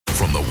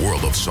From the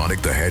world of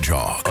Sonic the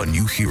Hedgehog, a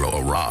new hero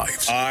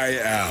arrives. I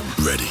am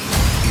ready.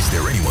 Is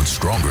there anyone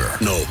stronger?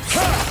 No.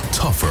 Ha!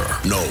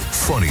 Tougher? No.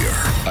 Funnier?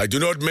 I do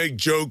not make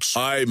jokes.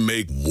 I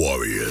make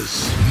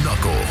warriors.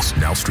 Knuckles,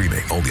 now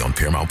streaming only on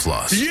Paramount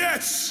Plus.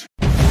 Yes!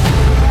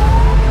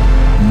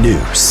 New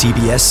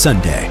CBS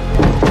Sunday.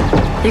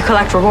 You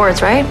collect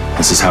rewards, right?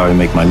 This is how I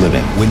make my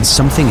living. When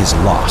something is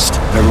lost,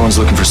 everyone's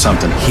looking for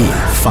something. He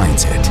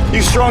finds it.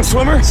 You strong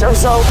swimmer?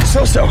 So-so.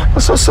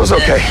 So-so's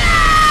okay.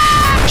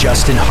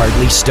 Justin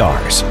Hartley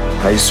stars.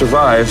 How you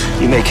survive,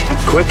 you make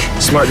quick,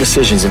 smart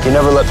decisions, and you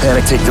never let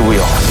panic take the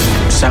wheel.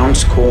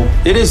 Sounds cool.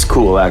 It is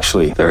cool,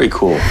 actually. Very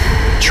cool.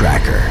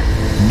 Tracker.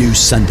 New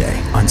Sunday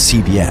on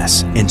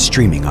CBS and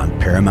streaming on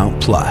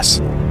Paramount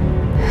Plus.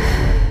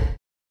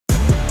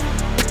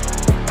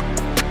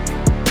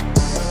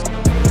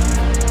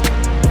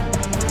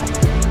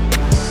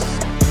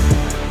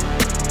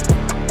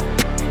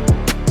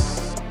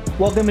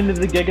 Welcome into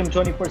the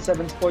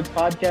Gig'Em247 Sports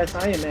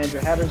Podcast. I am Andrew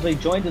Hattersley,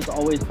 joined as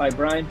always by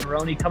Brian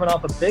Peroni, coming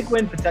off a big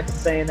win for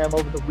Texas A&M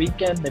over the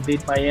weekend. They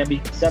beat Miami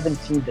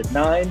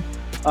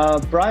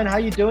 17-9. Brian, how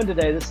you doing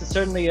today? This is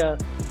certainly a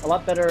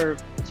lot better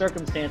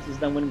circumstances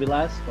than when we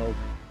last spoke.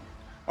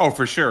 Oh,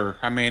 for sure.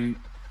 I mean,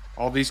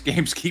 all these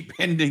games keep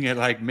ending at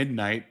like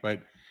midnight,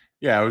 but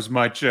yeah, it was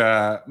much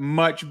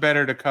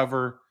better to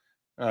cover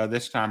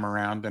this time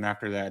around than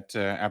after that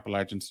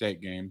Appalachian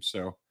State game.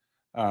 So,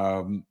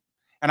 and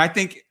I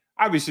think.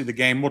 Obviously, the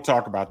game, we'll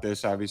talk about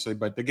this, obviously,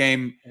 but the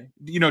game,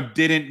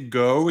 didn't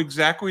go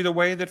exactly the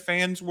way that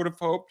fans would have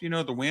hoped,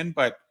 the win.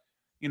 But,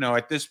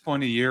 at this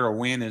point of the year, a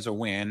win is a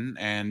win.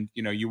 And,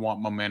 you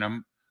want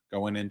momentum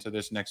going into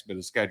this next bit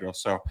of schedule.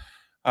 So,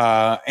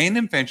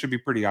 A&M fans should be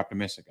pretty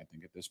optimistic, I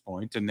think, at this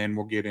point. And then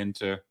we'll get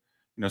into,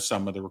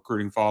 some of the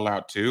recruiting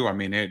fallout, too. I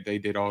mean, they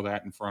did all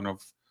that in front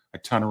of a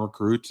ton of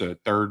recruits, a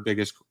third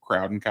biggest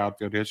crowd in college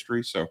field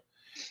history. So,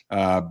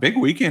 big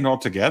weekend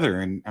altogether.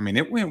 And, I mean,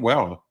 it went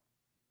well.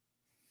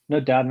 No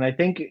doubt. And I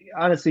think,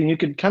 honestly, you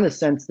could kind of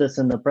sense this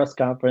in the press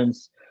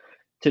conference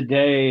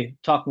today,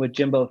 talking with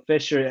Jimbo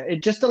Fisher.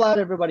 It just allowed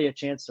everybody a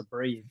chance to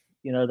breathe.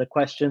 The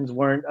questions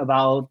weren't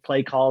about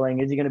play calling.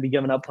 Is he going to be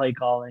giving up play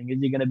calling? Is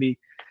he going to be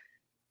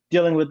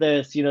dealing with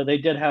this? They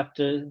did have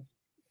to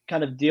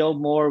kind of deal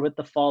more with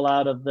the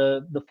fallout of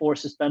the 4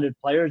 suspended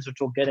players, which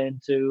we'll get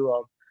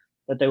into,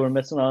 that they were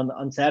missing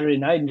on Saturday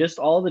night. And just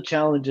all the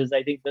challenges.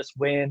 I think this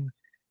win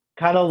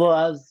kind of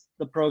allows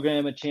the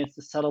program a chance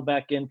to settle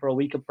back in for a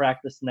week of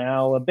practice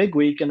now. A big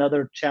week,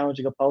 another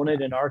challenging opponent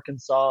in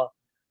Arkansas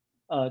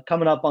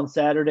coming up on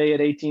Saturday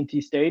at AT&T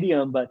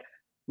Stadium, but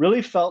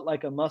really felt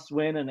like a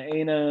must-win, and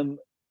A&M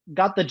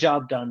got the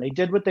job done. They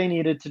did what they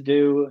needed to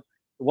do.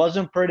 It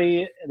wasn't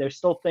pretty. There's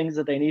still things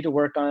that they need to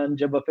work on.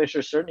 Jimbo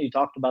Fisher certainly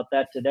talked about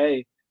that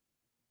today,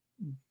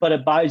 but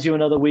it buys you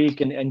another week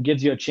and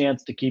gives you a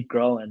chance to keep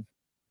growing.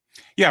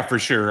 Yeah, for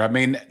sure. I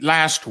mean,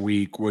 last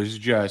week was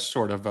just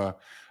sort of a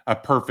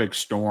perfect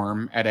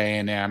storm at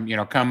A&M,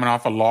 coming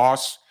off a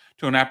loss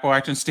to an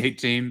Appalachian State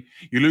team.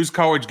 You lose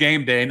College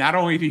game day. Not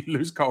only do you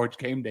lose College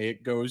game day,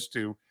 it goes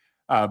to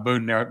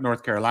Boone,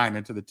 North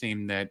Carolina, to the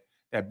team that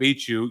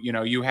beat you.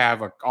 You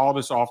have all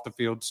this off the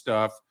field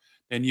stuff.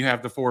 Then you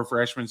have the 4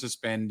 freshmen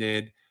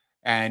suspended,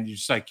 and you're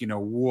just like,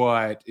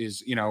 what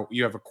is,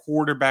 you have a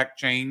quarterback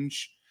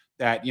change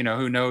that,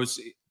 who knows,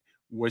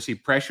 was he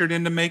pressured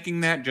into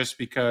making that just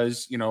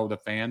because, the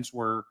fans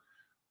were,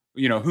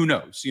 who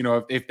knows,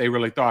 if they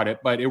really thought it,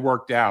 but it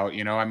worked out.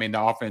 I mean,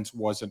 the offense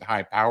wasn't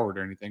high powered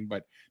or anything,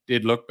 but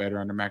did look better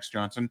under Max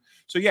Johnson.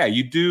 So yeah,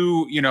 you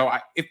do,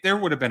 if there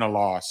would have been a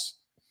loss,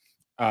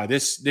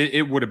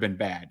 it would have been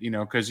bad,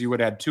 because you would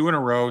have had 2 in a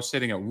row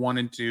sitting at 1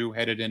 and 2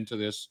 headed into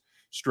this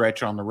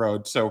stretch on the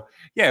road. So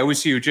yeah, it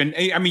was huge. And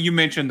I mean, you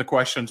mentioned the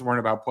questions weren't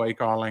about play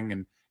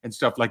calling and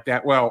stuff like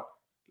that. Well,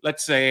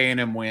 let's say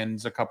A&M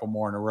wins a couple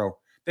more in a row.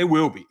 They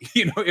will be,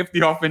 if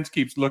the offense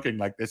keeps looking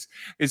like this.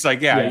 It's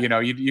like,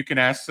 you can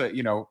ask,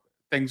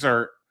 things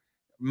are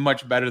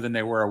much better than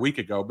they were a week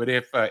ago. But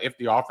if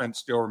the offense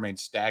still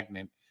remains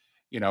stagnant,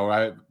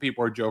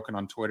 people are joking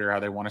on Twitter how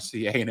they want to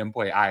see A&M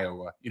play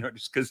Iowa,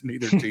 just because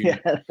neither team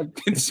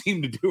can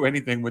seem to do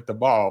anything with the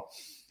ball.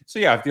 So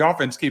yeah, if the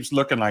offense keeps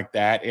looking like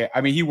that,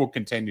 I mean, he will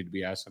continue to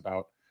be asked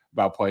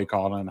about play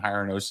calling and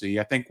hiring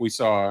OC. I think we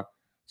saw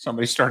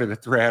somebody started a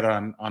thread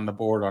on the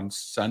board on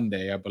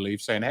Sunday, I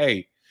believe, saying,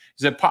 hey,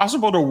 is it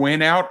possible to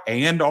win out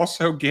and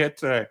also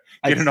get an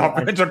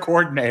offensive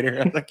coordinator?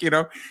 I'm like,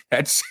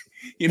 that's,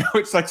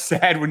 it's like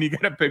sad when you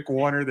got to pick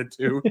one or the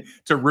two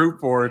to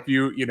root for if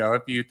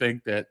you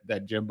think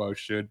that Jimbo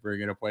should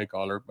bring in a play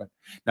caller. But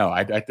no,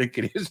 I think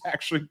it is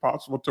actually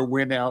possible to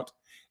win out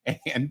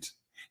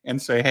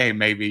and say, hey,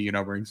 maybe,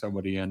 bring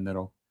somebody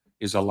in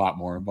is a lot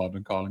more involved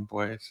in calling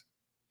plays.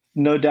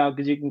 No doubt,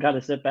 because you can kind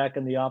of sit back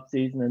in the off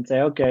season and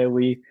say, okay,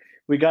 we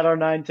got our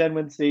 9-10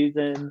 win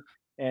season.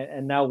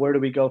 And now where do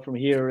we go from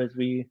here as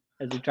we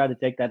try to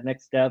take that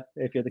next step,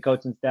 if you're the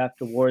coaching staff,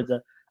 towards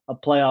a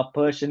playoff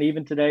push? And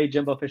even today,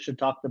 Jimbo Fisher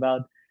talked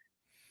about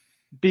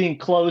being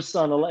close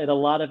in a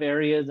lot of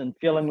areas and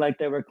feeling like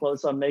they were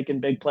close on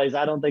making big plays.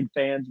 I don't think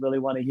fans really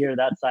want to hear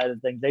that side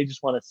of things. They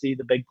just want to see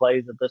the big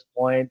plays at this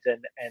point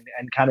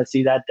and kind of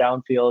see that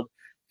downfield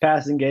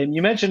passing game.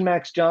 You mentioned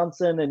Max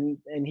Johnson,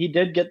 and he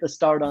did get the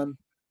start on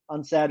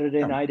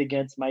Saturday night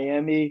against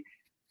Miami.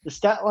 The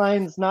stat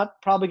line's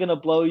not probably going to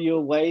blow you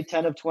away.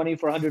 10 of 20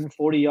 for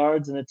 140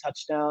 yards and a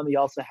touchdown. He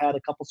also had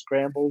a couple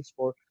scrambles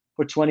for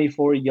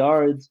 24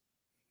 yards.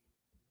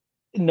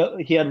 No,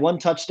 he had one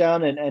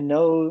touchdown and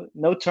no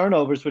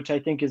turnovers, which I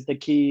think is the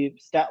key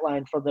stat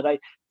line for the night.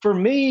 For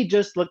me,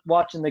 just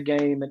watching the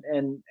game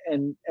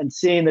and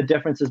seeing the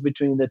differences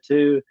between the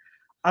two.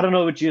 I don't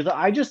know what you thought.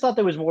 I just thought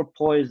there was more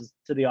poise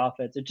to the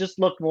offense. It just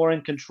looked more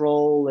in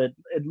control.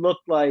 It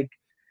looked like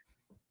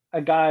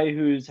a guy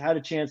who's had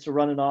a chance to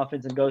run an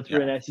offense and go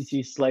through an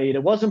SEC slate.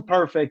 It wasn't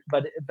perfect,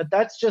 but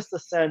that's just the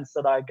sense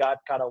that I got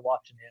kind of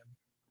watching him.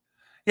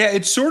 Yeah,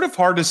 it's sort of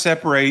hard to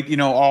separate,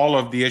 all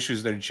of the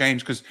issues that had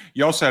changed, because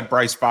you also had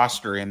Bryce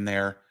Foster in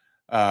there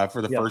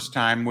for the first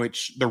time,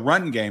 which the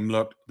run game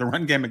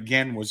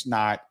again was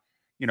not,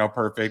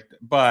 perfect,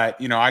 but,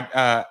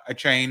 a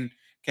chain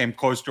came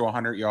close to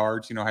 100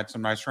 yards, had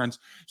some nice runs.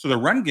 So the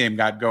run game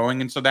got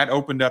going, and so that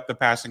opened up the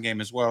passing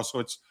game as well. So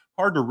it's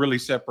hard to really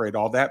separate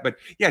all that. But,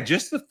 yeah,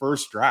 just the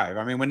first drive.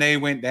 I mean, when they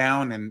went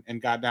down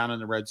and got down in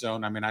the red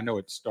zone, I mean, I know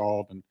it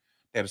stalled and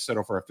they had to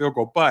settle for a field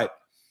goal, but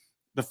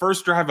the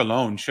first drive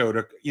alone showed,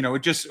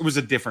 it was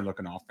a different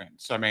looking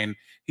offense. I mean,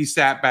 he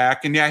sat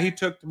back, and, he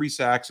took 3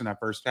 sacks in that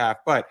first half.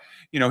 But,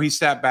 he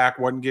sat back,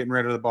 wasn't getting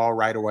rid of the ball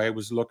right away,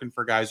 was looking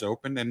for guys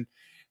open, and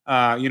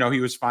he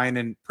was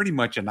finding pretty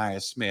much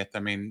Aniyah Smith. I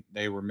mean,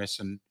 they were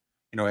missing,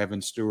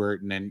 Evan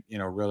Stewart, and then,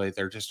 really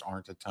there just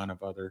aren't a ton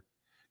of other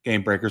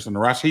game breakers on the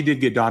roster. He did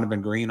get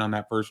Donovan Green on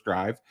that first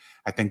drive.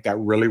 I think that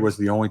really was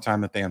the only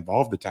time that they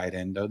involved the tight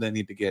end, though. They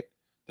need to get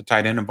the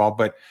tight end involved.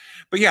 But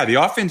yeah, the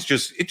offense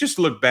just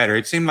looked better.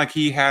 It seemed like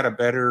he had a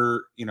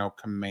better,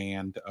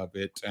 command of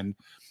it. And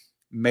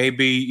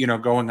maybe,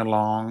 going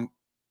along,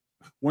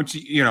 once,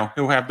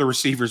 he'll have the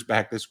receivers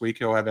back this week.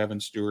 He'll have Evan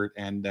Stewart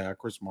and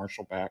Chris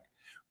Marshall back,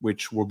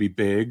 which will be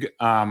big.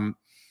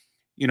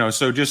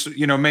 So just,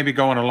 maybe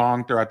going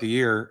along throughout the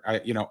year,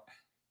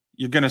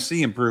 you're going to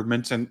see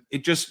improvements. And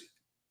it just,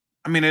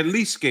 at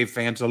least gave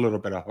fans a little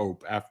bit of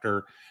hope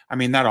after,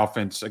 that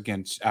offense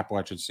against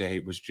Appalachian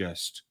State was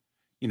just,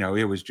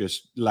 it was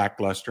just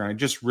lackluster. And it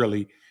just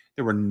really,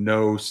 there were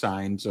no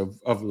signs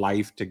of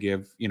life to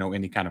give,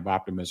 any kind of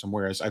optimism.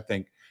 Whereas I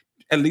think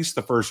at least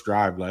the first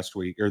drive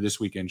this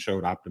weekend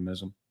showed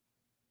optimism.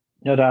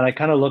 No doubt. I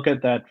kind of look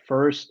at that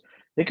first,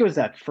 I think it was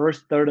that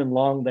first 3rd and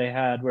long they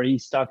had where he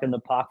stuck in the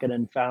pocket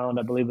and found,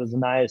 I believe it was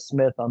Aniyah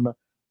Smith on the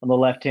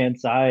left-hand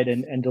side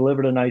and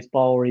delivered a nice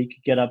ball where he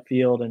could get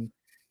upfield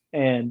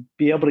and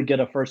be able to get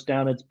a first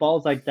down. It's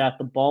balls like that,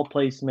 the ball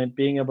placement,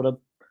 being able to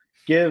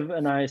give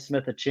Aniyah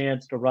Smith a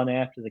chance to run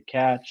after the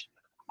catch,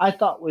 I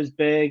thought was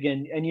big.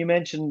 And you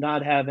mentioned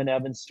not having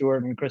Evan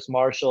Stewart and Chris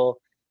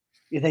Marshall.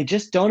 They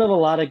just don't have a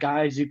lot of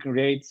guys who can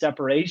create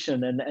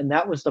separation. And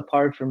that was the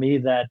part for me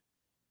that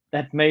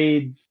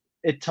made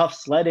it tough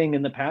sledding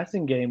in the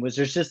passing game, was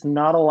there's just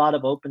not a lot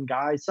of open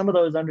guys. Some of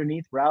those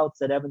underneath routes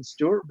that Evan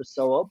Stewart was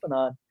so open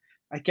on,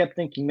 I kept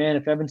thinking, man,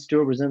 if Evan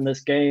Stewart was in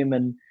this game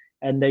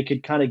and they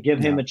could kind of give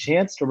him a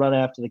chance to run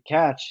after the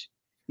catch,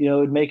 it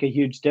would make a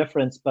huge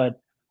difference. But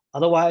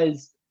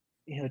otherwise,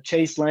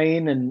 Chase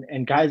Lane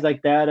and guys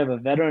like that have a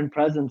veteran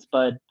presence,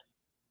 but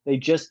they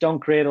just don't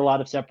create a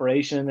lot of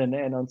separation.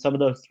 And on some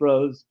of those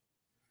throws,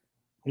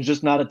 there's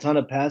just not a ton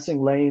of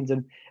passing lanes.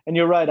 And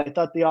you're right. I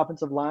thought the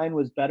offensive line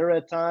was better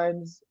at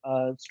times,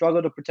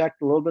 struggled to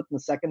protect a little bit in the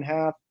second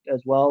half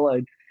as well.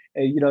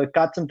 It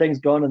got some things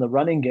going in the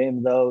running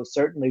game, though,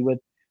 certainly with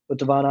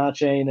Devon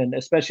Achane, and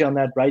especially on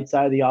that right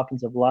side of the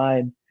offensive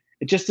line.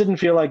 It just didn't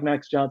feel like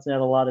Max Johnson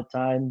had a lot of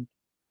time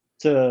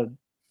to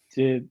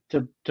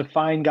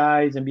find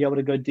guys and be able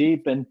to go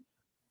deep. And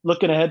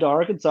looking ahead to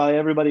Arkansas,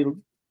 everybody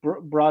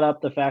brought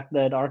up the fact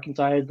that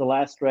Arkansas is the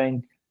last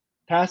ranked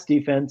pass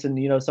defense,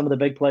 and some of the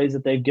big plays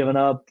that they've given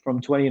up from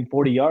 20 and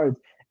 40 yards.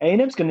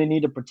 A&M's going to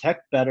need to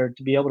protect better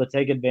to be able to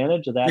take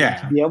advantage of that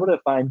and to be able to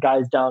find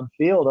guys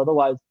downfield.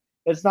 Otherwise,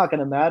 it's not going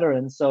to matter.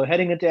 And so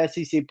heading into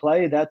SEC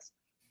play, that's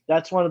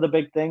one of the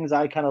big things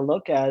I kind of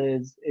look at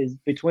is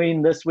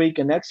between this week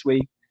and next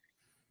week,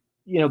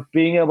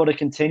 being able to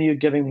continue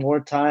giving more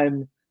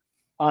time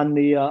along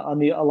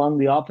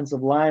the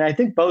offensive line. I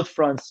think both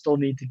fronts still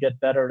need to get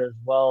better as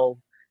well.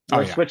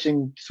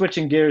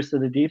 Switching gears to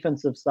the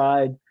defensive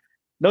side.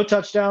 No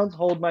touchdowns,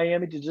 hold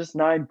Miami to just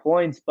 9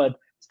 points, but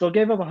still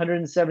gave up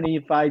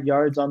 175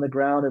 yards on the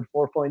ground and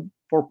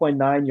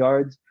 4.9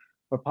 yards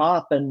per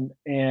pop. And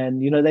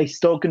they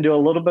still can do a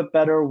little bit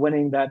better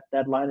winning that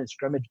line of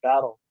scrimmage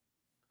battle.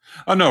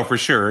 Oh, no, for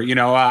sure.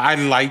 I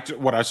liked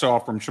what I saw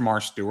from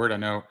Shamar Stewart. I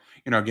know,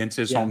 against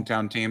his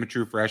hometown team, a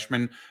true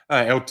freshman.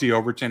 LT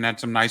Overton had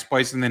some nice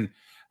plays. And then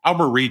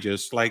Albert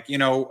Regis,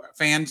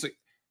 fans,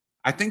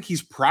 I think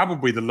he's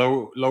probably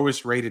the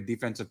lowest rated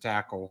defensive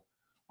tackle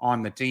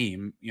on the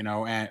team,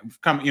 and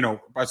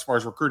as far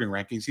as recruiting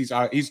rankings, he's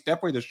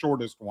definitely the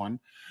shortest one,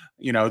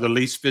 the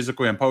least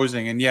physically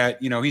imposing. And yet,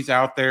 he's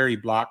out there, he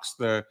blocks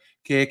the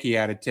kick, he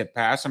had a tip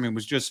pass. I mean, it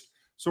was just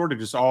sort of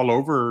just all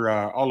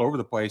over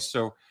the place.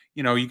 So,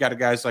 you got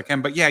guys like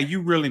him, but yeah,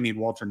 you really need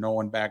Walter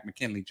Nolan back,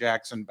 McKinley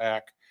Jackson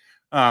back.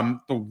 The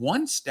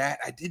one stat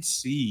I did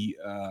see,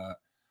 I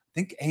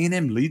think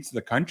A&M leads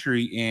the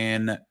country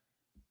in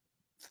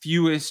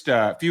fewest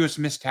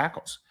missed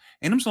tackles.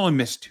 A&M's only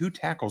missed 2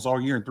 tackles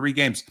all year in 3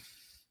 games.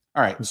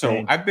 All right,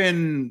 so I've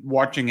been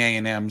watching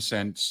A&M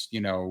since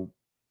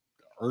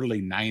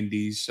early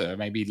 90s,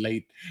 maybe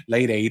late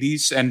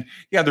 80s, and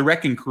yeah, the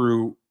Wrecking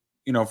Crew,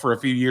 for a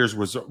few years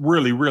was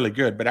really, really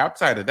good. But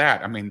outside of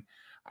that, I mean,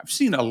 I've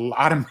seen a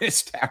lot of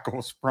missed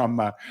tackles from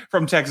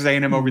Texas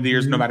A&M over the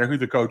years, no matter who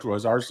the coach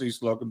was. R.C.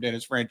 Slocum,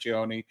 Dennis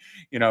Franchione,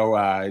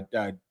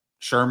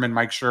 Sherman,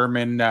 Mike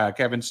Sherman,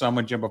 Kevin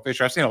Sumlin, Jimbo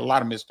Fisher. I've seen a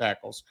lot of missed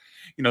tackles.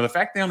 The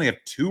fact they only have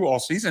 2 all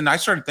season, I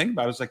started thinking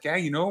about it. I was like, yeah,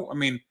 I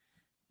mean,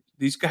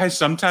 these guys,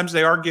 sometimes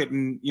they are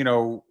getting,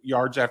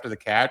 yards after the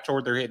catch,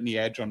 or they're hitting the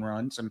edge on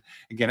runs and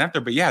again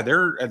after. But yeah,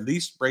 they're at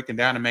least breaking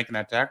down and making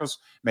that tackles,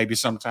 maybe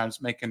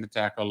sometimes making the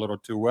tackle a little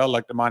too well,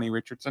 like Damani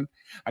Richardson.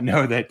 I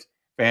know that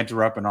fans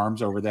are up in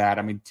arms over that.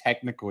 I mean,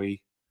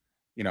 technically,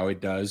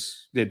 it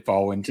did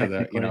fall into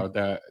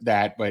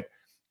that, but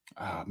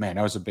man,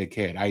 that was a big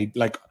hit.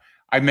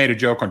 I made a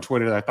joke on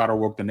Twitter that I thought I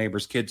woke the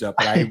neighbors' kids up,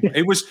 but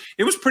it was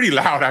pretty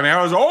loud. I mean,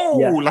 I was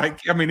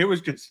it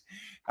was just,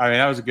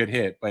 that was a good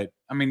hit. But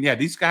I mean, yeah,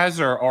 these guys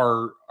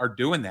are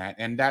doing that,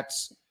 and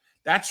that's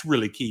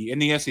really key. In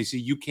the SEC,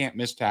 you can't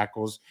miss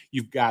tackles.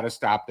 You've got to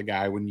stop the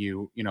guy when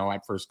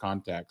at first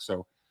contact.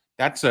 So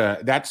that's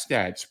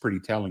pretty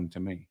telling to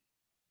me.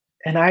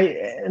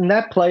 And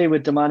that play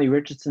with Damani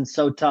Richardson's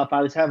so tough.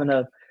 I was having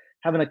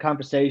a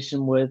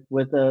conversation with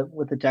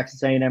a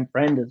Texas A&M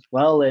friend as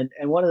well, and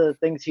one of the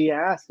things he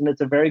asked, and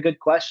it's a very good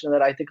question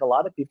that I think a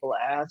lot of people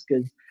ask,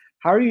 is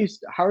how are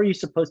you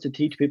supposed to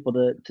teach people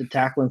to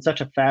tackle in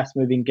such a fast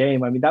moving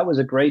game? I mean, that was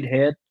a great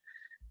hit,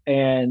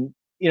 and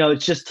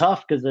it's just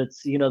tough because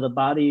it's the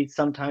body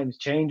sometimes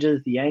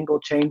changes, the angle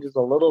changes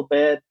a little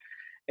bit,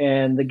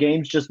 and the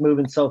game's just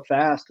moving so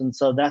fast, and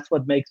so that's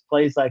what makes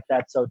plays like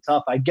that so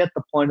tough. I get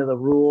the point of the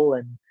rule,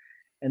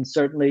 and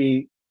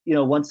certainly,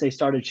 once they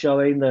started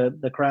showing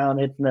the crown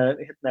hitting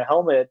the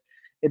helmet,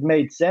 it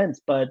made sense.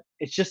 But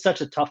it's just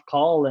such a tough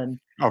call, and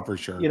for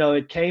sure,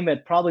 it came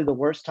at probably the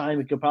worst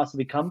time it could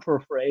possibly come for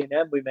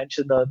A&M. We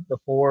mentioned the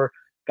 4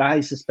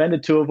 guys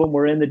suspended. 2 of them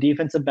were in the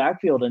defensive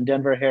backfield, and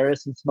Denver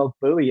Harris and Smoke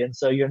Bowie, and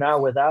so you're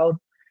now without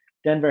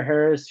Denver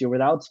Harris, you're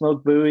without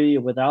Smoke Bowie,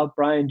 you're without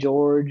Brian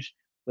George,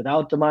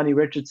 without Damani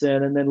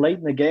Richardson, and then late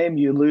in the game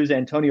you lose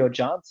Antonio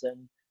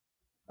Johnson,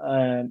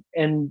 and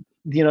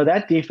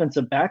that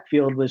defensive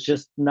backfield was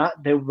just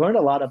not. There weren't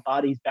a lot of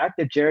bodies back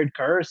there. Jared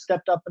Kerr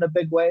stepped up in a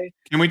big way.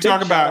 Can we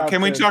talk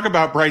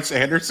about Bryce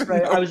Anderson?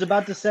 Right, I was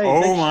about to say.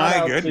 Oh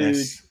my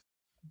goodness!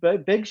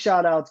 Big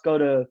shout outs go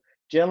to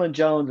Jalen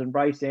Jones and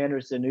Bryce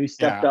Anderson, who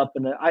stepped up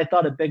in I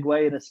thought a big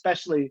way, and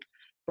especially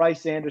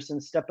Bryce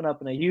Anderson stepping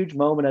up in a huge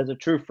moment as a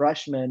true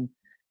freshman.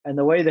 And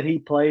the way that he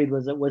played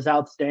was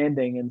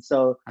outstanding. And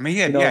so, I mean, he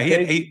had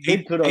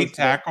 8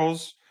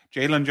 tackles.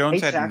 Jalen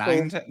Jones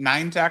had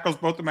 9 tackles.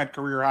 Both of them had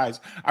career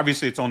highs.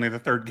 Obviously, it's only the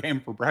 3rd game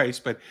for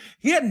Bryce, but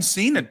he hadn't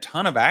seen a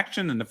ton of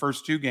action in the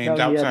first 2 games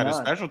outside of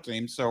special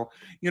teams. So,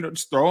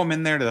 just throw him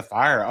in there to the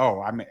fire.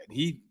 Oh, I mean,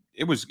 he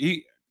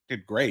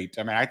did great.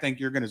 I mean, I think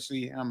you're going to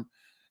see him.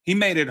 He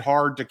made it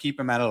hard to keep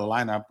him out of the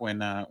lineup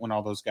when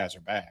all those guys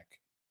are back.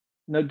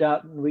 No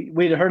doubt.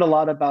 We'd heard a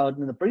lot about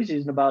in the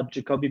preseason about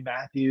Jacoby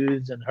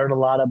Matthews, and heard a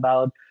lot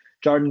about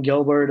Jordan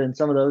Gilbert and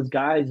some of those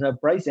guys.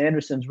 Bryce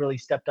Anderson's really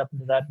stepped up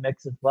into that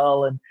mix as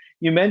well. And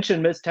you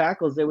mentioned missed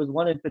tackles. There was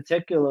one in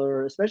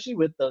particular, especially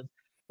with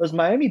those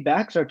Miami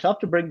backs are tough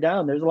to bring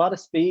down. There's a lot of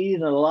speed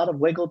and a lot of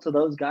wiggle to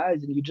those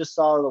guys. And you just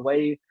saw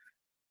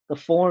the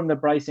form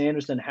that Bryce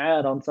Anderson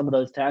had on some of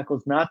those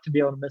tackles, not to be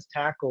able to miss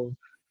tackles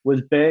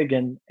was big,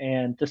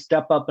 and to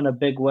step up in a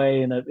big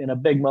way in a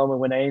big moment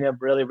when A&M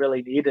really,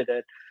 really needed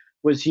it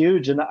was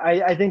huge. And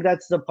I think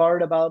that's the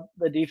part about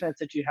the defense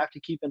that you have to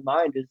keep in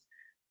mind is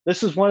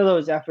this was one of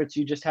those efforts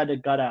you just had to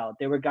gut out.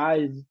 There were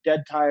guys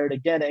dead tired.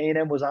 Again,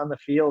 A&M was on the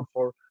field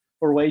for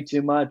way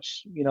too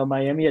much.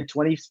 Miami had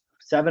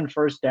 27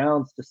 first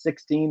downs to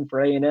 16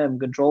 for A&M,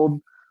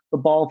 controlled the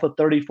ball for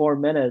 34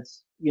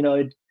 minutes.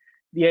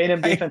 The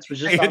A&M defense was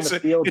just on the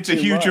field. It's a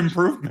huge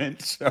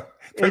improvement. So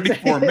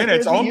 34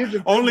 minutes,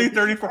 only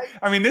 34.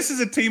 I mean, this is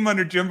a team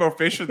under Jimbo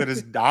Fisher that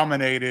has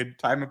dominated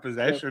time of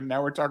possession.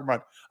 Now we're talking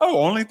about,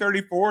 only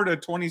 34 to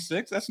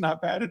 26. That's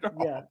not bad at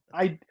all. Yeah,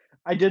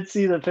 I did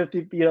see the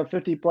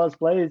 50 plus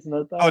plays.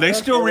 And they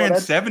still ran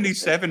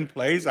 77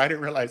 plays. I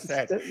didn't realize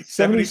that.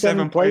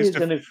 77 plays,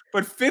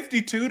 but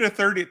 52 to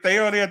 30. They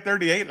only had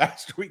 38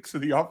 last week. So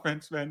the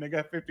offense, man, they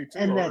got 52.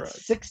 And that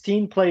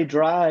 16 play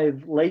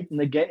drive late in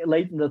the game,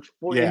 into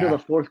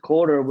the fourth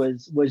quarter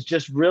was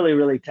just really,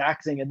 really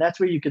taxing. And that's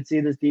where you could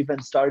see this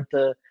defense start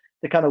to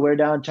kind of wear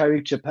down.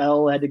 Tyreek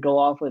Chappelle had to go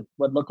off with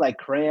what looked like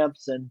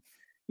cramps, and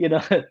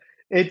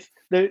it's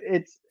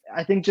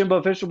I think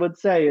Jimbo Fisher would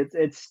say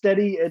it's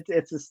steady.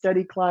 It's a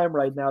steady climb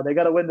right now. They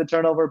got to win the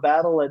turnover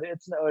battle, and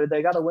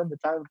they got to win the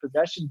time of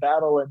possession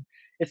battle, and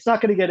it's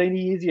not going to get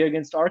any easier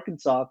against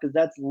Arkansas because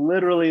that's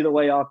literally the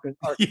way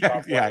Arkansas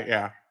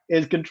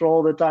is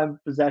control the time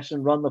of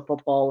possession, run the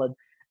football,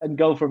 and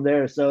go from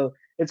there. So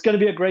it's going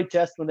to be a great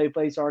test when they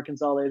face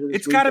Arkansas later this week.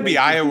 It's got to be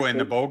Iowa in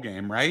the bowl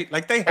game, right?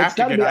 Like they have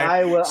to get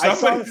Iowa.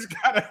 Somebody's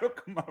got to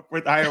hook them up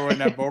with Iowa in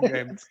that bowl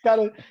game. It's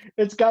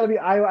got to be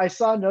Iowa. I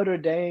saw Notre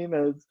Dame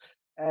as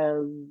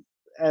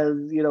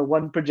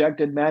one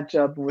projected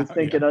matchup and was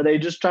thinking, are they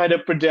just trying to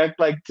project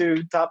like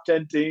two top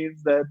 10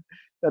 teams that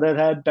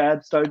had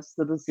bad starts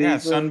to the season? Yeah,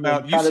 Sun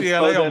Belt.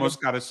 UCLA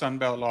almost got a Sun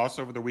Belt loss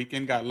over the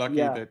weekend. Got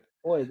lucky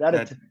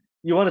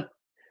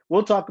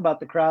We'll talk about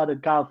the crowd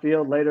at Kyle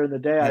Field later in the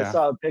day. Yeah. I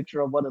saw a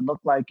picture of what it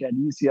looked like at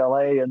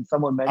UCLA, and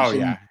someone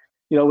mentioned,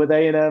 with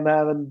A&M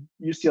having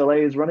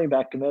UCLA's running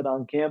back commit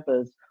on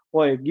campus.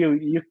 Boy,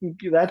 you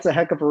that's a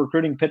heck of a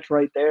recruiting pitch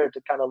right there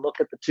to kind of look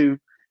at the two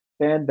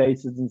fan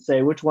bases and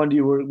say which one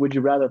would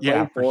you rather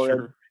play for?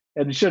 Sure.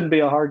 And it shouldn't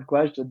be a hard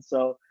question.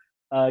 So,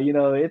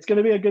 it's going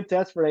to be a good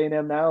test for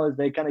A&M now as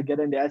they kind of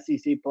get into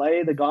SEC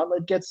play. The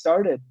gauntlet gets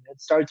started.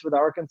 It starts with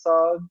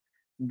Arkansas.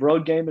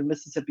 Road game in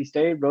Mississippi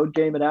State, road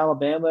game in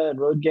Alabama, and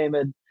road game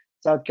in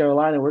South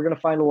Carolina. We're going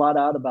to find a lot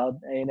out about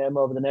A&M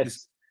over the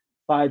next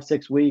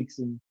 5-6 weeks.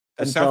 And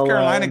the South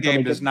Carolina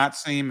game does not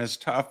seem as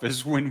tough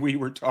as when we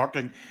were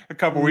talking a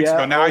couple weeks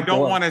ago. Now, I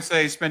don't want to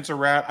say Spencer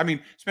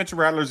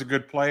Rattler's a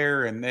good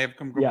player, and they have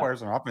some good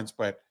players on offense,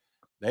 but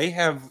they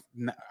have,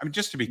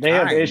 just to be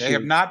kind, they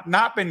have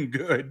not been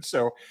good.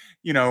 So,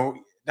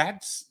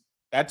 that's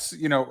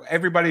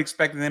everybody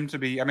expected them to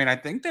be. I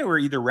think they were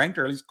either ranked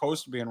or at least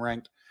close to being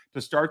ranked to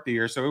start the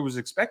year, so it was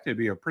expected to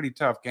be a pretty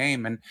tough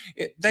game, and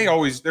they're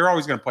always going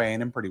to play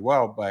A&M pretty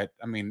well. But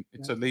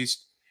it's at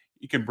least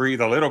you can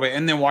breathe a little bit.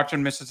 And then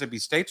watching Mississippi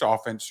State's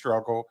offense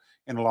struggle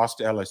in a loss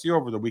to LSU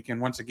over the weekend.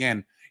 Once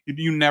again,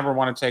 you never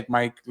want to take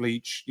Mike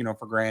Leach,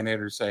 for granted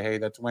or say, hey,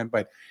 that's a win.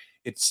 But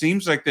it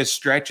seems like this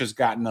stretch has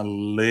gotten a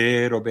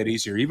little bit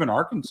easier. Even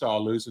Arkansas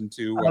losing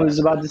to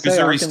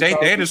Missouri State,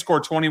 they had to score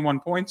 21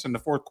 points in the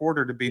fourth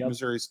quarter to beat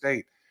Missouri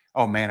State.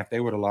 Oh man, if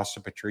they would have lost to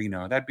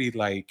Petrino, that'd be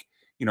like,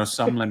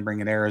 Sumlin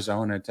bringing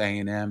Arizona to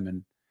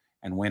A&M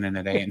and winning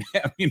at A&M,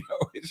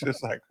 it's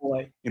just like,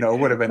 it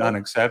would have been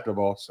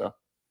unacceptable. So,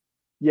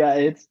 yeah,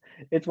 it's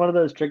one of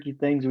those tricky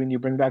things when you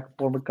bring back a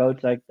former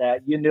coach like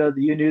that. You knew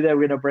they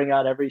were going to bring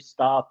out every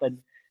stop,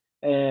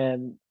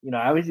 and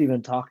I was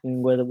even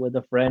talking with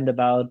a friend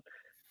about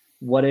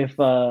what if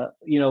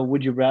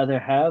would you rather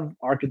have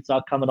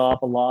Arkansas coming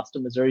off a loss to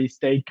Missouri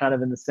State, kind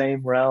of in the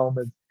same realm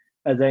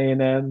as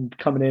A&M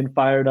coming in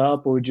fired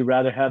up, or would you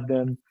rather have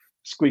them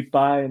squeak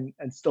by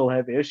and still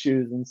have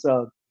issues? And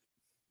so,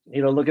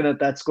 looking at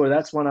that score,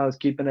 that's one I was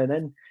keeping it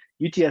in.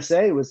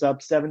 UTSA was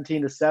up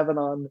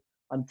 17-7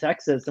 on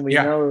Texas, and we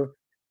know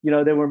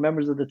there were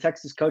members of the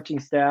Texas coaching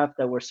staff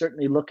that were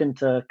certainly looking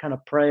to kind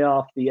of prey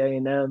off the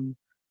A&M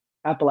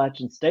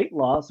Appalachian State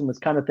loss, and was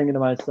kind of thinking to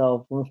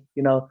myself,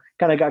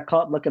 kind of got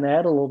caught looking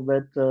ahead a little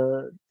bit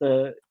from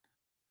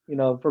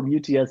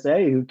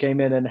UTSA, who came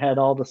in and had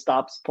all the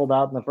stops pulled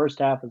out in the first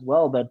half as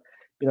well, but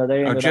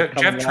they ended up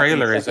Jeff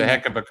Traylor is a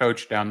heck of a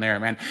coach down there,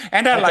 man.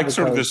 And I like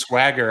sort of the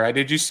swagger.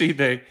 Did you see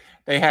they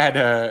had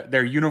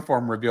their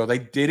uniform reveal? They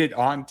did it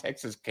on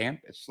Texas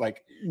campus.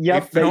 Like,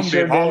 they filmed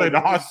it all in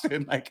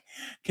Austin. Like,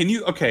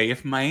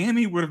 if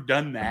Miami would have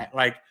done that,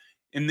 like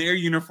in their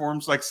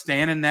uniforms, like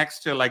standing next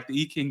to like the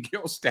E. King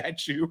Gill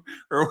statue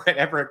or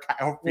whatever at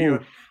Kyle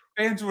Field,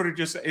 fans would have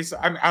just.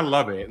 I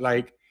love it.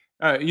 Like,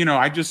 I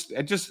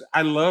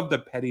love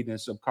the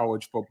pettiness of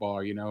college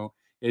football.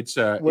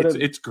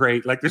 It's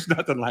great. Like, there's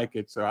nothing like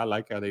it. So I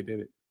like how they did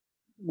it.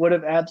 Would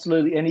have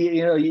absolutely. And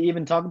you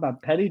even talk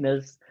about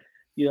pettiness.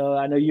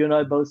 I know you and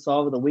I both saw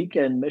over the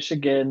weekend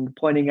Michigan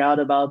pointing out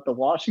about the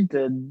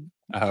Washington.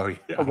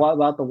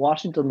 About the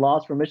Washington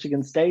loss for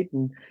Michigan State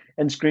and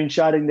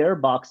screenshotting their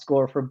box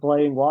score from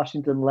playing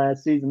Washington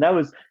last season. That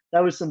was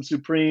some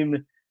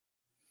supreme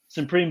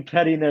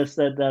pettiness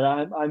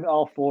that I'm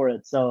all for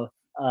it. So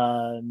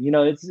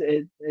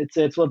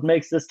it's what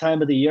makes this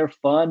time of the year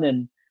fun,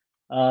 and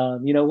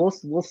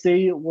we'll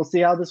see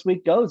how this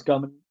week goes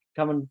coming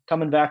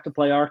back to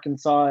play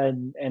Arkansas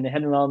and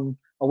heading on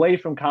away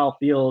from Kyle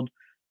Field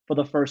for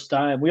the first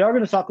time. We are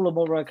going to talk a little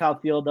more about Kyle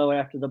Field though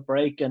after the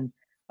break, and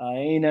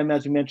A&M,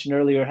 as we mentioned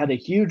earlier, had a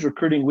huge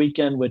recruiting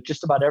weekend with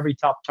just about every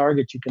top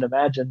target you can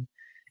imagine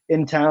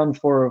in town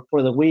for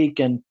the week,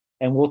 and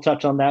we'll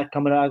touch on that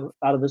coming out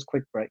of this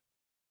quick break.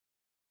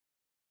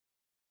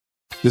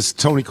 This is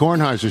Tony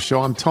Kornheiser's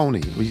show. I'm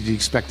Tony. You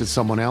expected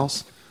someone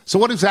else? So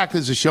what exactly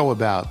is the show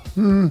about?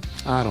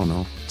 I don't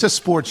know. It's a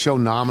sports show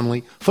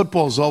nominally.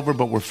 Football's over,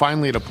 but we're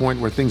finally at a point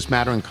where things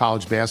matter in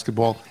college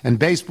basketball, and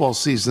baseball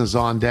season is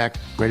on deck.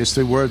 Greatest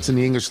 3 words in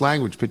the English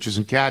language, pitchers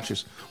and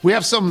catchers. We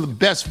have some of the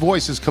best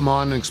voices come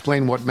on and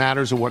explain what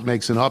matters or what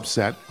makes an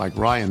upset, like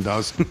Ryan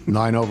does.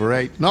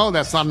 9/8. No,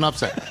 that's not an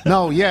upset.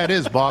 No, yeah, it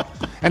is, Bob.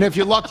 And if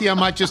you're lucky, I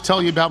might just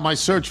tell you about my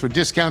search for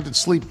discounted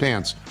sleep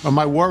pants or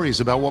my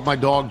worries about what my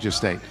dog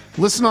just ate.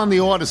 Listen on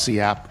the Odyssey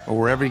app or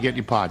wherever you get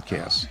your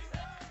podcasts.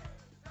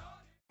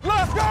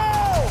 Let's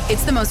go!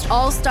 It's the most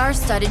all-star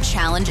studded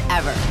challenge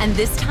ever. And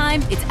this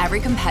time, it's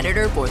every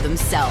competitor for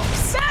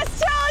themselves.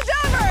 Best challenge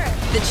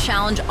ever! The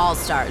Challenge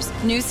All-Stars.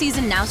 New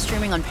season now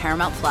streaming on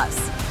Paramount+.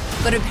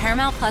 Go to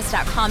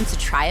ParamountPlus.com to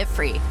try it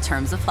free.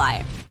 Terms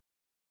apply.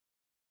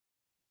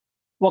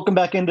 Welcome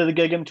back into the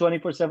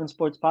Gig'Em247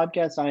 Sports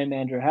Podcast. I am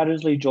Andrew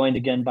Hattersley, joined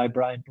again by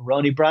Brian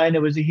Perroni. Brian,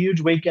 it was a huge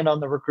weekend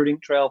on the recruiting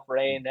trail for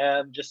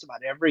A&M. Just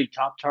about every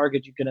top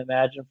target you can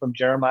imagine, from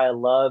Jeremiah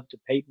Love to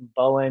Peyton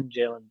Bowen,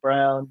 Jaylen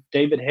Brown.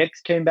 David Hicks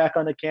came back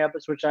on the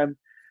campus, which I'm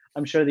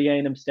sure the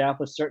A&M staff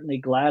was certainly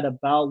glad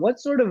about.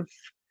 What sort of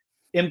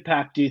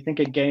impact do you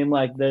think a game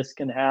like this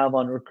can have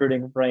on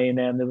recruiting for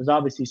A&M? There was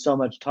obviously so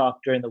much talk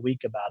during the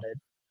week about it.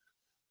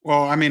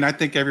 Well, I mean, I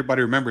think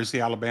everybody remembers the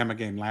Alabama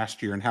game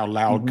last year and how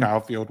loud Kyle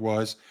Field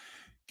was,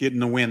 getting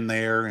the win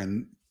there,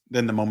 and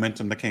then the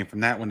momentum that came from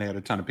that when they had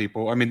a ton of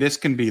people. I mean, this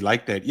can be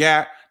like that.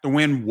 Yeah, the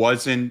win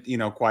wasn't,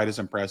 quite as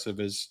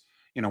impressive as,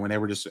 when they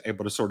were just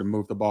able to sort of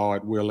move the ball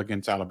at will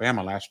against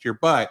Alabama last year.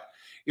 But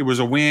it was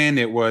a win.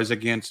 It was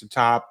against the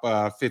top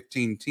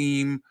 15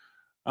 team.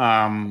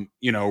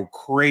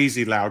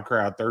 Crazy loud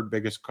crowd, third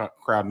biggest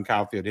crowd in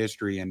Kyle Field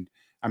history. And,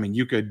 I mean,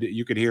 you could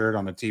hear it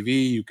on the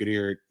TV. You could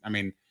hear it. I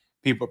mean,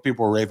 people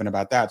were raving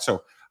about that.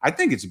 So I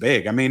think it's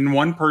big. I mean,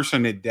 one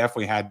person it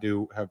definitely had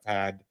to have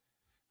had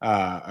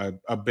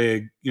a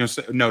big,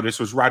 notice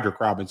was Roderick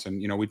Robinson.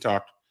 We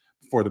talked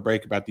before the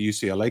break about the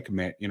UCLA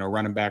commit,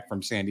 running back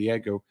from San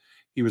Diego.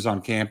 He was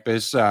on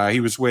campus. He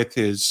was with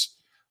his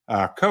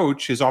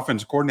coach, his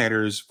offensive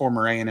coordinator, his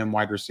former A&M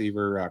wide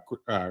receiver,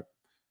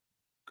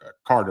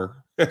 Carter.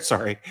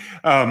 Sorry.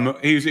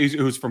 He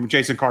was from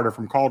Jason Carter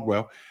from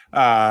Caldwell.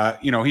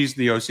 He's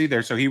the OC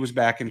there. So he was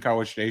back in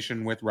College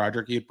Station with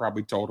Roderick. He had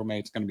probably told him, hey,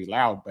 it's going to be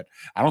loud, but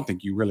I don't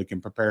think you really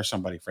can prepare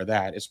somebody for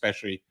that,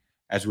 especially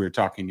as we were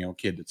talking, a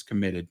kid that's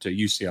committed to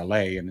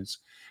UCLA and has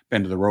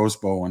been to the Rose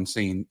Bowl and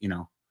seen,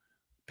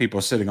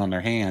 people sitting on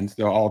their hands.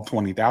 They're all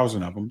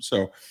 20,000 of them.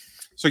 So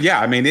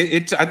yeah, I mean,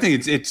 I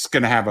think it's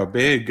going to have a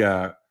big,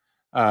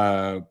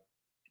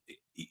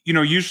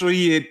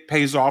 usually it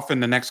pays off in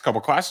the next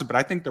couple classes, but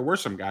I think there were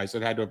some guys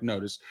that had to have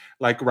noticed,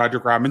 like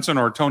Roderick Robinson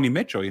or Tony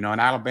Mitchell, an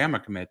Alabama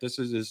commit. This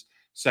is his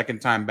second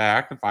time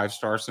back, a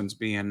 5-star since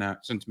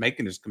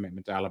making his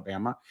commitment to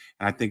Alabama.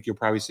 And I think you'll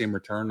probably see him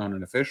return on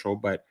an official,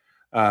 but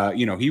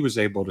he was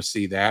able to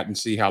see that and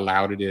see how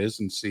loud it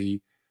is and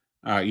see,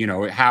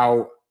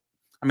 how,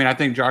 I mean, I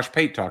think Josh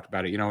Pate talked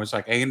about it, it's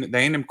like the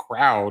A&M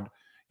crowd,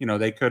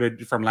 they could have,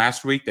 from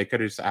last week, they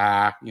could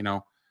have,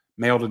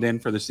 mailed it in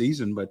for the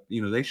season, but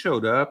they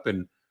showed up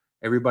and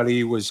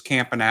everybody was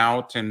camping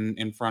out and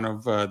in front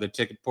of the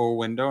ticket pull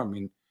window. I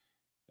mean,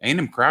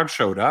 A&M crowd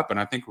showed up, and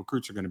I think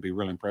recruits are going to be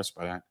really impressed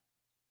by that.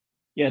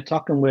 Yeah,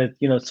 talking with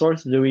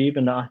sources who are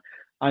even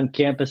on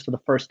campus for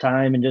the first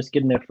time and just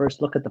getting their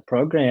first look at the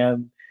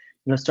program,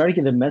 starting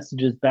getting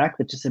messages back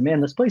that just said,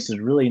 "Man, this place is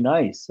really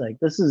nice. Like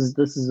this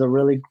is a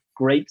really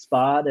great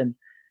spot." And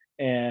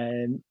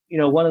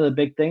one of the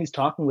big things,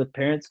 talking with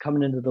parents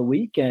coming into the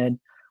weekend,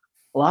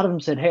 a lot of them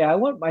said, "Hey, I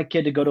want my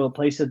kid to go to a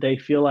place that they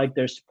feel like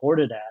they're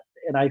supported at."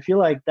 And I feel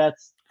like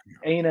that's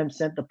A&M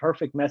sent the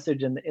perfect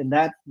message in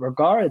that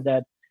regard,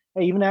 that,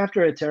 hey, even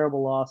after a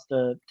terrible loss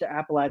to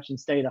Appalachian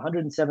State,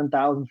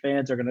 107,000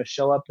 fans are going to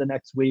show up the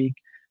next week.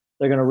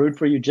 They're going to root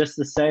for you just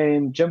the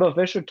same. Jimbo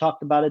Fisher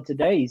talked about it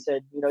today. He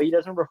said, he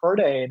doesn't refer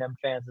to A&M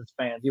fans as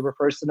fans. He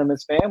refers to them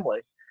as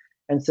family,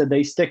 and said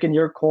they stick in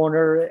your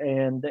corner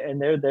and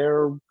they're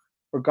there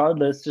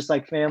regardless, just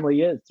like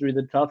family is through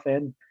the tough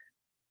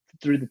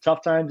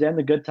times and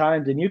the good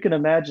times. And you can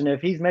imagine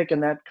if he's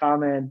making that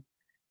comment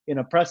in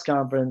a press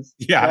conference,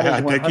 that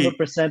is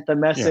 100% the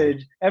message.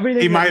 Yeah.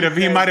 Everything he might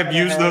have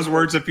used those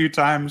words a few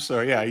times.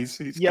 So yeah, he's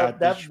got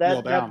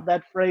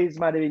that phrase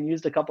might have been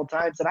used a couple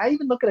times. And I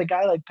even look at a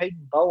guy like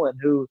Peyton Bowen,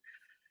 who,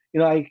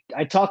 I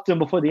talked to him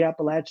before the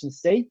Appalachian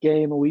State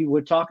game, and we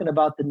were talking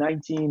about the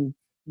 19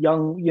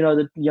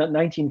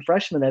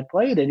 freshmen that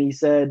played, and he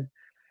said,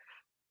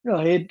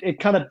 it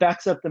kind of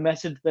backs up the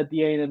message that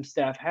the A&M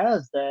staff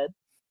has, that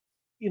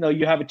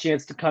you have a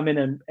chance to come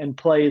in and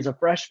play as a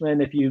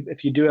freshman if you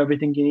do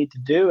everything you need to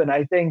do. And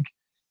I think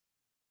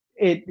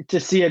to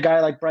see a guy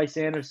like Bryce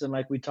Anderson,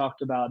 like we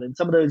talked about, and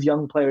some of those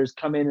young players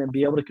come in and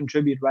be able to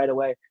contribute right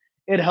away,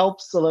 it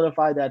helps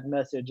solidify that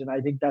message. And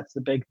I think that's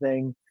the big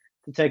thing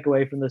to take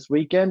away from this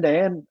weekend.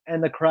 And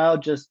the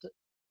crowd just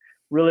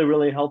really,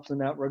 really helps in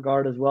that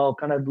regard as well.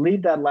 Kind of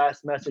leave that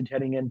last message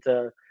heading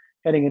into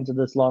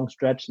this long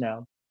stretch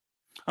now.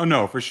 Oh,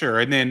 no, for sure.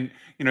 And then,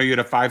 you had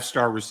a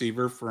 5-star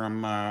receiver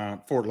from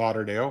Fort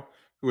Lauderdale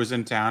who was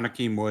in town,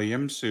 Akeem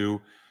Williams,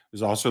 who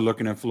was also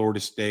looking at Florida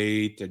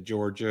State, at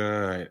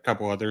Georgia, a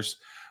couple others.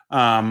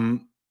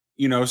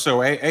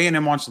 So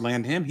A&M wants to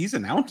land him. He's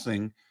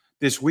announcing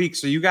this week.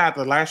 So you got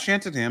the last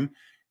chance at him.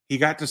 He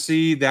got to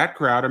see that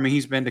crowd. I mean,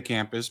 he's been to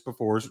campus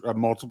before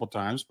multiple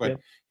times, but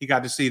he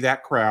got to see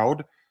that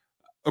crowd.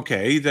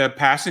 Okay, the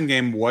passing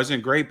game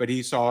wasn't great, but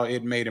he saw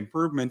it made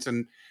improvements.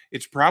 And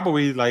it's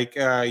probably like,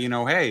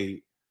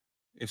 hey,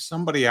 if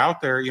somebody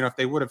out there, if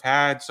they would have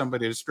had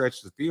somebody to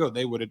stretch the field,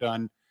 they would have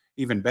done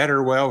even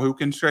better. Well, who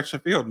can stretch the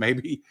field?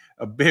 Maybe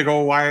a big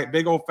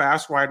old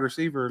fast wide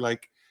receiver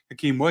like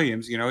Akeem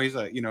Williams. He's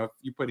if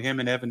you put him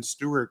and Evan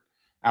Stewart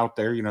out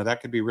there,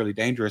 that could be really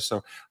dangerous.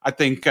 So I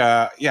think,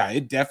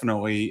 it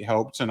definitely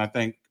helps. And I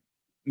think,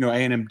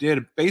 A&M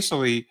did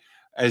basically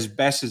as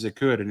best as it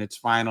could in its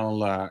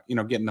final,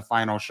 getting the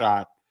final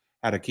shot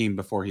at Akeem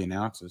before he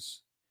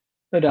announces.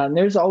 No doubt. And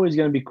there's always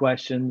going to be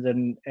questions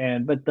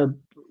but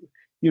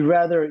you'd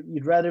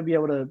rather be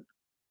able to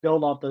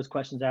build off those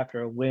questions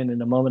after a win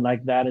in a moment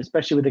like that,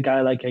 especially with a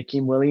guy like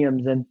Akeem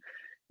Williams. And,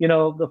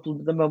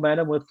 the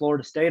momentum with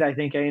Florida State, I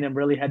think A&M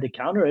really had to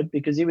counter it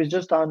because he was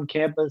just on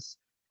campus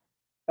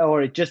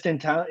or just in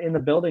town in the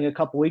building a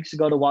couple weeks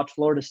ago to watch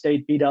Florida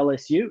State beat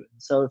LSU.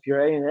 So if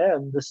you're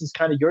A&M, this is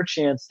kind of your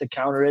chance to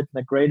counter it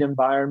in a great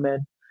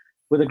environment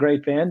with a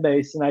great fan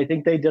base. And I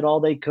think they did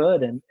all they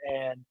could. And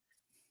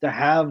to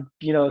have,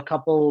 a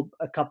couple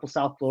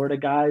South Florida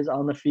guys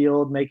on the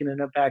field making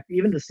an impact,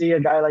 even to see a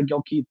guy like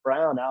Gilkeith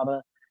Brown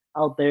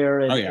out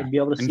there and be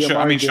able to see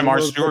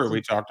Shamar Stewart,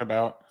 we talked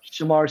about.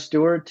 Shamar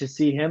Stewart, to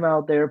see him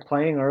out there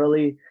playing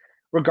early,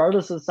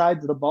 regardless of the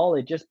sides of the ball,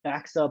 it just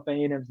backs up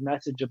A&M's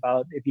message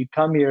about if you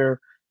come here,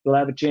 you'll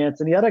have a chance.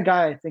 And the other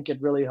guy I think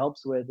it really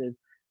helps with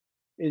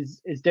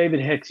is David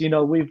Hicks.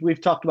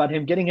 We've talked about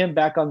him. Getting him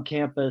back on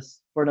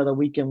campus for another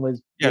weekend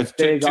was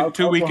big.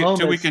 Two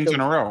weekends in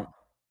a row.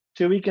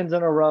 2 weekends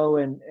in a row,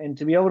 and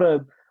to be able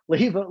to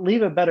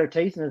leave a better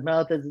taste in his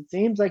mouth, as it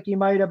seems like he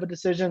might have a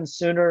decision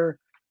sooner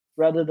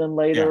rather than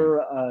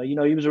later.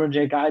 Yeah. He was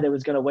originally a guy that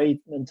was going to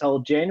wait until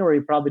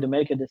January probably to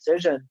make a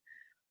decision.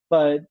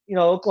 But,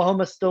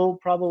 Oklahoma's still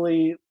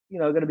probably,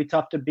 going to be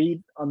tough to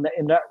beat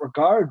in that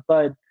regard.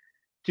 But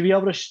to be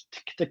able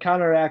to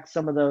counteract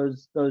some of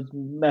those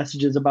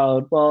messages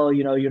about, well,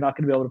 you're not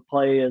going to be able to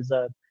play as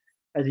a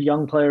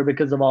young player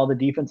because of all the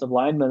defensive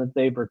linemen that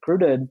they've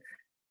recruited,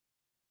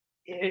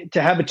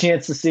 to have a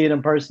chance to see it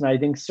in person, I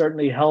think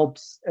certainly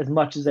helps as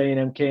much as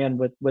A&M can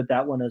with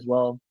that one as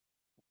well.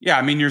 Yeah,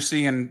 I mean, you're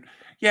seeing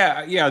 –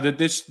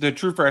 the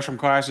true freshman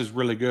class is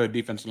really good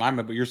defensive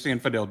lineman, but you're seeing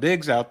Fidel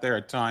Diggs out there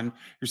a ton.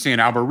 You're seeing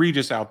Albert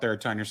Regis out there a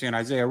ton. You're seeing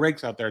Isaiah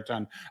Rakes out there a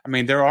ton. I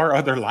mean, there are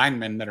other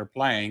linemen that are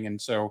playing, and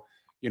so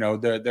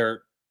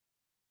their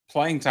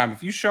playing time.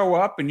 If you show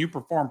up and you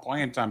perform,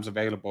 playing time's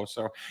available.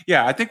 So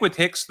yeah, I think with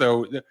Hicks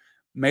though,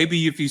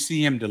 maybe if you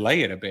see him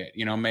delay it a bit,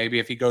 maybe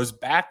if he goes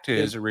back to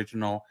his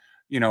original,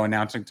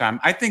 announcing time.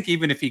 I think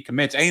even if he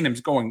commits,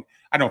 A&M's going.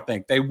 I don't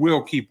think they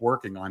will keep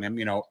working on him.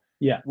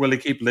 Yeah. Will he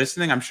keep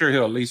listening? I'm sure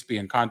he'll at least be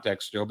in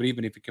contact still, but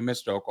even if he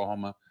commits to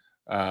Oklahoma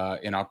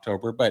in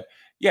October. But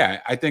yeah,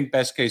 I think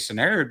best case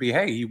scenario would be,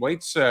 hey, he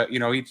waits,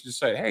 he just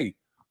said, hey,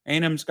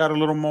 A&M's got a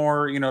little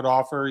more, to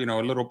offer,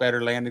 a little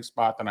better landing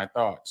spot than I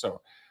thought.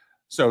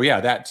 So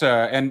yeah, that's,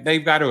 and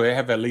they've got to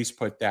have at least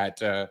put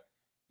that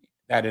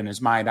in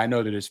his mind. I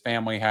know that his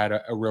family had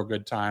a real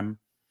good time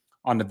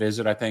on the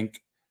visit. I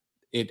think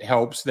it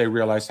helps. They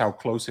realize how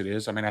close it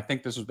is. I mean, I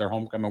think this was their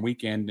homecoming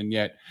weekend, and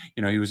yet,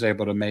 he was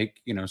able to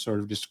make, sort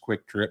of just a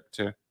quick trip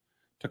to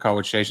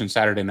College Station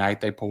Saturday night.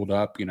 They pulled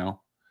up,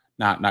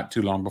 not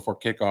too long before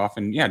kickoff,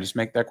 and just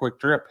make that quick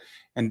trip.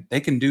 And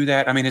they can do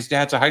that. I mean, his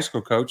dad's a high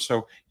school coach,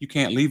 so you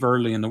can't leave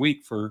early in the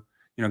week for,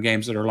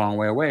 games that are a long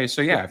way away.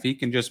 So yeah, if he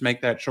can just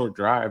make that short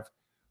drive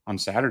on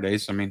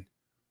Saturdays, I mean,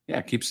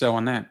 keep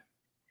selling that.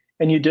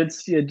 And you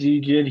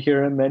did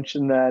hear him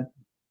mention that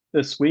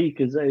this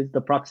week is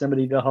the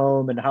proximity to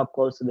home and how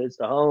close it is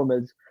to home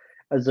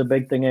as a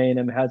big thing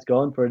A&M has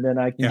going for it. And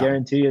I can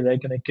guarantee you they're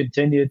going to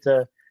continue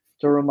to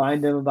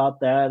remind him about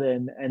that.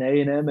 And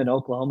A&M and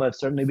Oklahoma have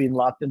certainly been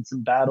locked in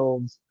some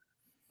battles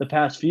the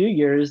past few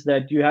years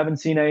that you haven't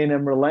seen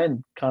A&M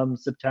relent come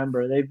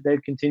September.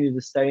 They've continued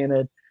to stay in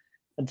it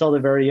until the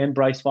very end.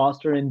 Bryce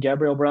Foster and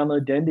Gabriel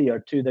Brownlow-Dendy are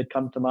two that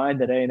come to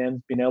mind that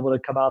A&M's been able to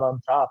come out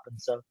on top.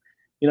 And so,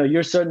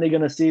 you're certainly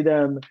going to see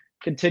them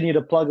continue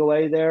to plug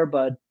away there,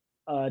 but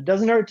it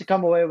doesn't hurt to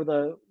come away with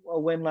a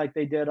win like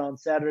they did on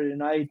Saturday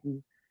night.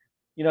 And,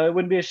 it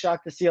wouldn't be a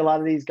shock to see a lot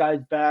of these guys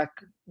back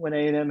when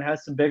A&M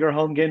has some bigger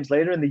home games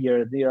later in the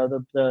year.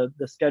 The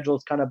schedule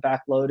is kind of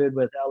backloaded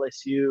with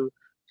LSU,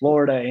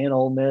 Florida, and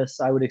Ole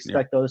Miss. I would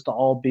expect those to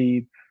all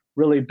be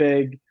really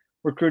big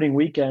recruiting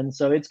weekends.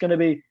 So it's going to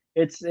be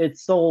it's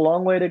still a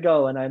long way to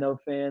go. And I know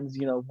fans,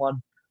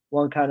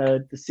 want kind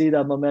of to see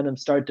that momentum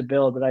start to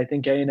build. But I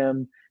think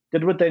A&M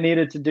did what they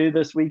needed to do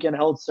this weekend,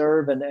 held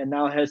serve, and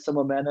now has some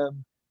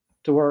momentum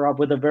to work up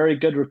with a very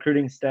good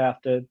recruiting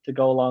staff to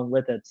go along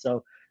with it.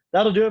 So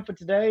that'll do it for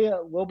today.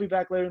 We'll be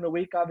back later in the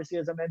week, obviously,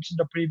 as I mentioned,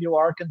 to preview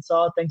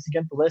Arkansas. Thanks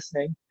again for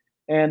listening.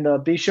 And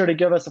be sure to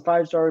give us a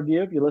 5-star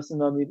review if you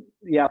listen on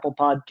the Apple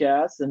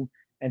Podcasts, and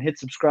hit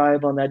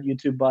subscribe on that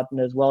YouTube button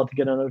as well to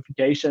get a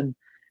notification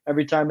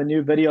every time a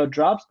new video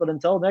drops. But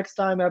until next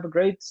time, have a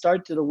great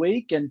start to the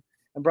week. And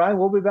Brian,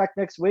 we'll be back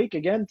next week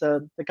again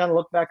to kind of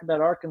look back at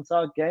that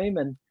Arkansas game.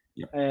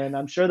 And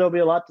I'm sure there'll be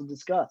a lot to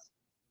discuss.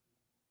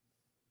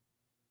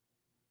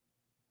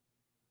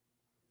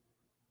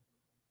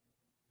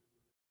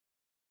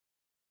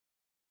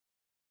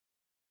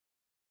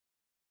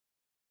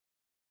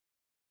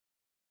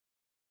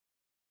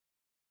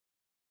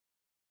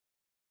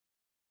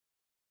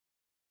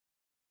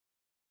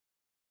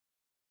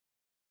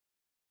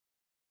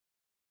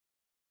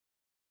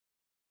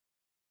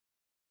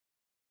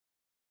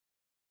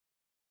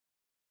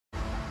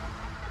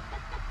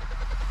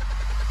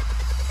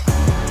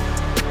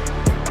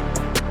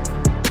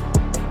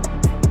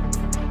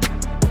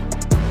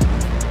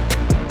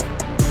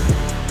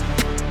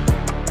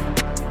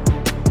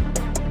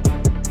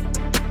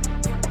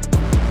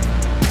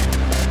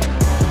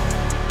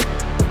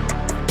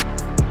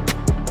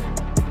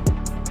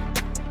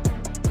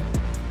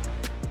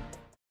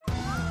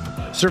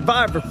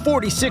 Survivor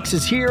 46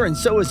 is here, and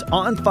so is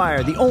On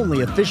Fire, the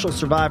only official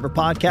Survivor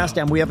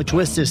podcast, and we have a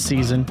twist this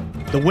season.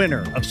 The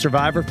winner of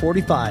Survivor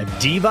 45,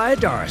 Dee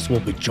Valladares, will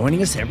be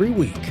joining us every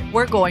week.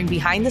 We're going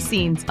behind the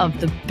scenes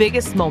of the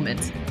biggest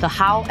moments, the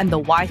how and the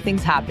why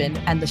things happen,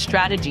 and the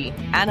strategy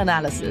and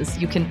analysis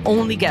you can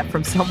only get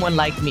from someone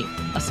like me,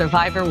 a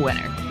Survivor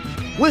winner.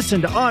 Listen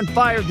to On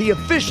Fire, the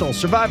official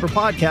Survivor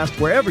podcast,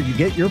 wherever you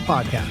get your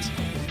podcasts.